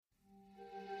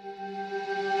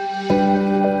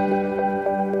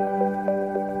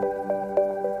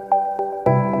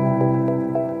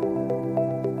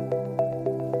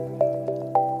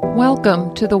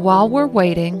Welcome to the While We're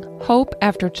Waiting, Hope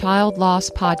After Child Loss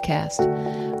podcast.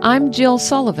 I'm Jill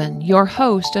Sullivan, your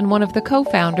host and one of the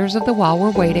co-founders of the While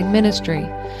We're Waiting ministry.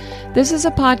 This is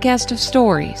a podcast of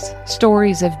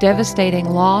stories of devastating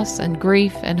loss and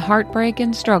grief and heartbreak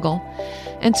and struggle,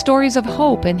 and stories of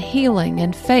hope and healing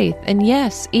and faith and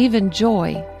yes, even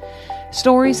joy.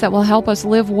 Stories that will help us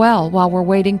live well while we're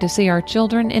waiting to see our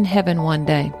children in heaven one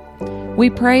day. We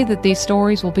pray that these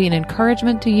stories will be an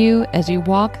encouragement to you as you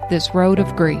walk this road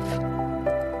of grief.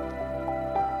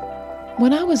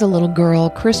 When I was a little girl,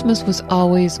 Christmas was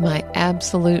always my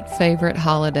absolute favorite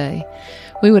holiday.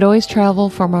 We would always travel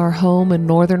from our home in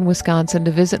northern Wisconsin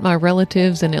to visit my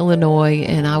relatives in Illinois,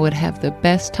 and I would have the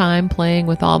best time playing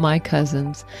with all my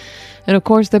cousins. And of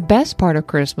course, the best part of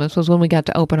Christmas was when we got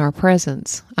to open our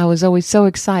presents. I was always so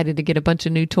excited to get a bunch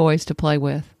of new toys to play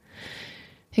with.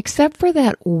 Except for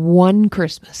that one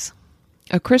Christmas,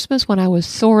 a Christmas when I was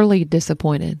sorely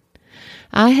disappointed.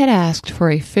 I had asked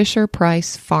for a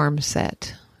Fisher-Price farm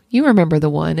set. You remember the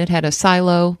one. It had a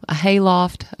silo, a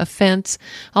hayloft, a fence,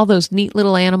 all those neat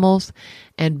little animals,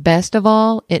 and best of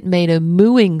all, it made a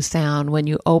mooing sound when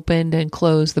you opened and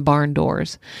closed the barn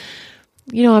doors.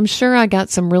 You know, I'm sure I got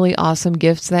some really awesome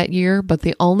gifts that year, but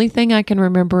the only thing I can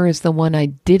remember is the one I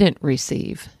didn't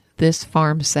receive, this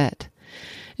farm set.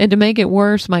 And to make it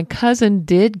worse, my cousin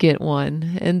did get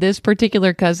one, and this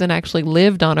particular cousin actually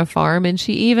lived on a farm, and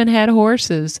she even had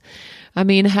horses. I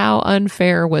mean, how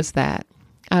unfair was that?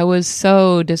 I was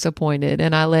so disappointed,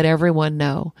 and I let everyone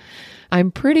know. I'm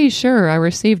pretty sure I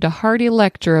received a hearty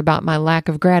lecture about my lack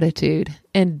of gratitude,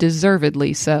 and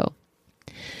deservedly so.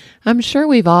 I'm sure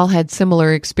we've all had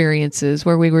similar experiences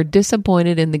where we were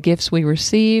disappointed in the gifts we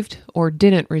received or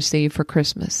didn't receive for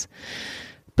Christmas.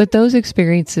 But those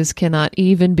experiences cannot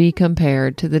even be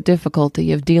compared to the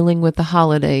difficulty of dealing with the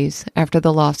holidays after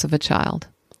the loss of a child.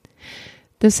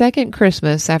 The second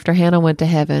Christmas after Hannah went to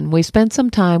heaven, we spent some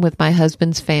time with my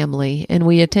husband's family, and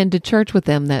we attended church with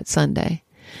them that Sunday.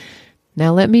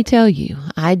 Now let me tell you,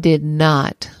 I did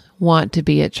not want to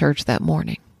be at church that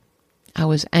morning. I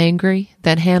was angry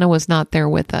that Hannah was not there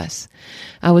with us.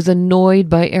 I was annoyed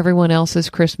by everyone else's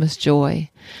Christmas joy.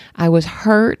 I was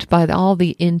hurt by all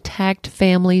the intact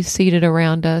families seated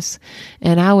around us,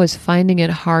 and I was finding it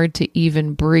hard to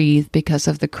even breathe because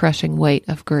of the crushing weight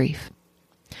of grief.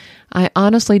 I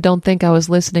honestly don't think I was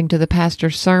listening to the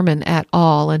pastor's sermon at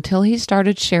all until he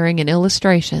started sharing an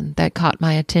illustration that caught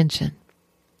my attention.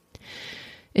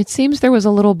 It seems there was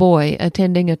a little boy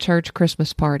attending a church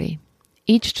Christmas party.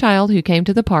 Each child who came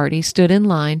to the party stood in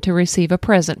line to receive a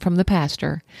present from the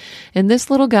pastor, and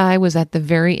this little guy was at the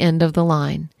very end of the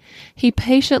line. He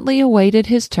patiently awaited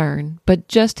his turn, but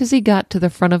just as he got to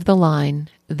the front of the line,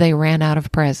 they ran out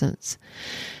of presents.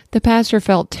 The pastor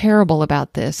felt terrible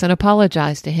about this and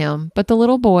apologized to him, but the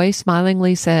little boy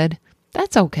smilingly said,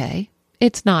 "That's okay.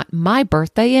 It's not my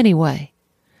birthday anyway."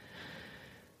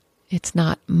 It's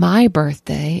not my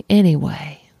birthday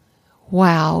anyway.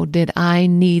 Wow, did I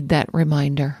need that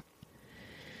reminder.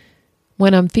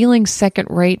 When I'm feeling second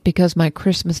rate because my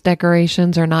Christmas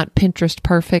decorations are not Pinterest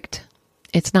perfect,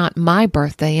 it's not my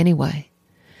birthday anyway.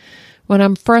 When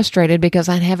I'm frustrated because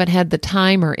I haven't had the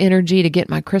time or energy to get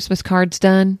my Christmas cards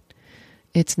done,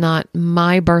 it's not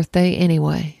my birthday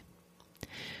anyway.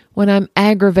 When I'm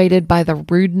aggravated by the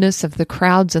rudeness of the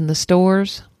crowds in the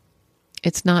stores,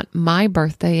 it's not my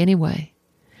birthday anyway.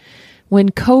 When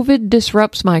COVID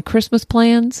disrupts my Christmas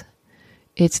plans,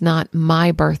 it's not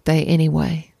my birthday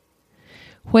anyway.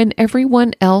 When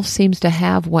everyone else seems to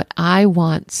have what I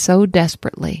want so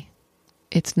desperately,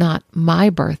 it's not my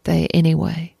birthday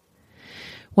anyway.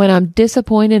 When I'm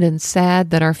disappointed and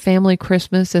sad that our family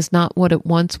Christmas is not what it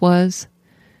once was,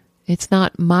 it's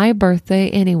not my birthday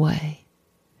anyway.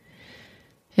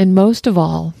 And most of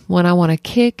all, when I want to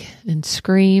kick and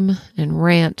scream and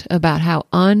rant about how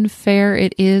unfair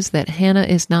it is that Hannah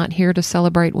is not here to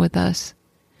celebrate with us,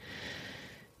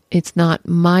 it's not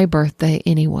my birthday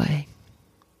anyway.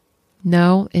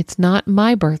 No, it's not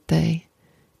my birthday.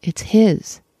 It's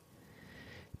his.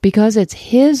 Because it's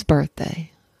his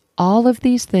birthday, all of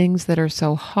these things that are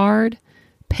so hard,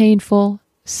 painful,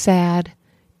 sad,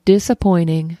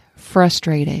 disappointing,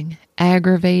 frustrating,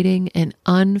 aggravating, and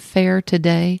unfair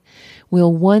today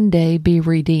will one day be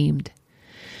redeemed.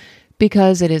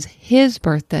 Because it is his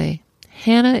birthday,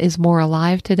 Hannah is more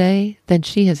alive today than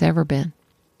she has ever been.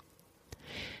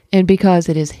 And because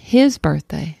it is his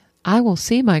birthday, I will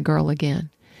see my girl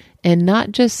again, and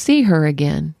not just see her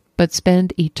again, but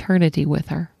spend eternity with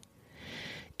her.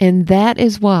 And that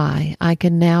is why I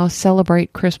can now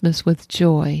celebrate Christmas with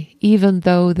joy, even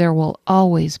though there will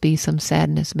always be some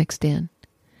sadness mixed in.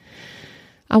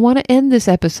 I want to end this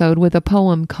episode with a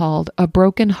poem called A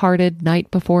Broken-Hearted Night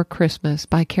Before Christmas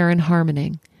by Karen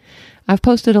Harmoning. I've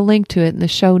posted a link to it in the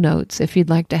show notes if you'd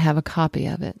like to have a copy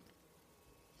of it.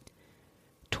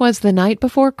 'Twas the night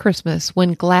before Christmas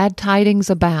when glad tidings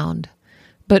abound,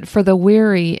 but for the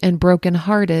weary and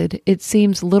broken-hearted it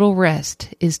seems little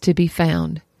rest is to be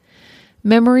found.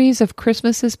 Memories of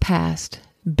Christmases past,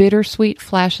 bittersweet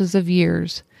flashes of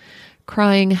years,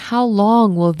 crying, how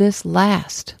long will this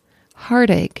last?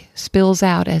 Heartache spills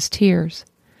out as tears.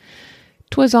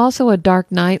 'Twas also a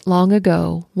dark night long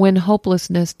ago, when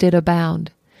hopelessness did abound,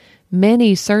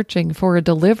 many searching for a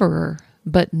deliverer,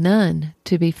 but none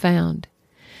to be found.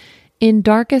 In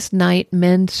darkest night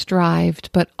men strived,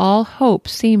 but all hope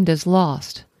seemed as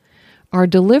lost. Our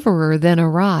deliverer then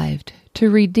arrived,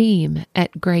 to redeem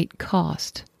at great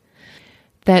cost.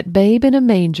 That babe in a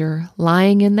manger,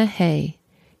 lying in the hay,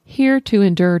 here to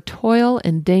endure toil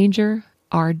and danger,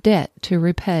 our debt to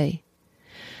repay.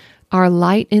 Our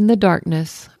light in the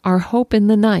darkness, our hope in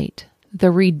the night,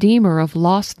 the Redeemer of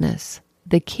lostness,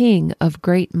 the King of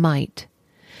great might.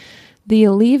 The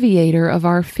alleviator of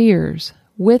our fears,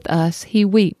 with us he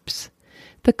weeps,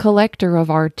 the collector of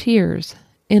our tears,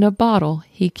 in a bottle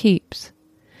he keeps.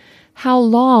 How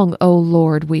long, O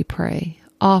Lord, we pray,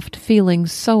 oft feeling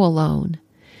so alone?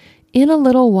 In a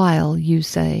little while, you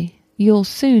say, you'll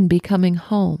soon be coming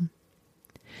home.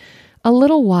 A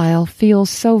little while feels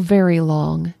so very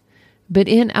long, but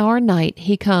in our night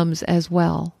he comes as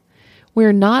well.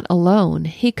 We're not alone,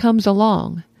 he comes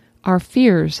along, our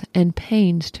fears and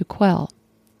pains to quell.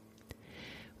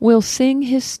 We'll sing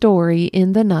his story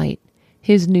in the night,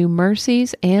 his new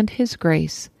mercies and his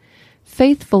grace,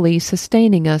 faithfully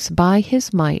sustaining us by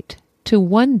his might, to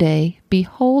one day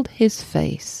behold his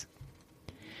face.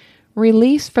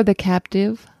 Release for the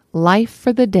captive, life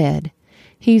for the dead,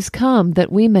 he's come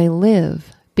that we may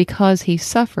live, because he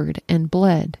suffered and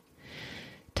bled.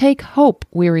 Take hope,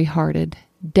 weary-hearted,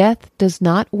 death does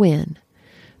not win.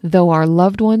 Though our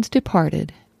loved ones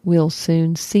departed, we'll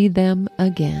soon see them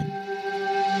again.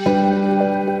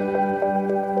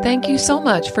 Thank you so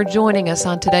much for joining us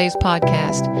on today's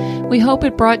podcast. We hope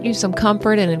it brought you some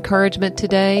comfort and encouragement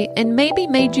today and maybe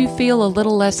made you feel a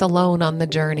little less alone on the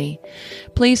journey.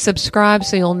 Please subscribe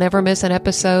so you'll never miss an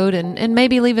episode and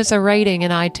maybe leave us a rating in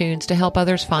iTunes to help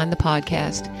others find the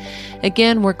podcast.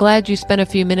 Again, we're glad you spent a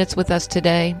few minutes with us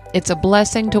today. It's a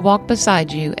blessing to walk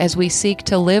beside you as we seek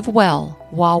to live well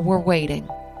while we're waiting.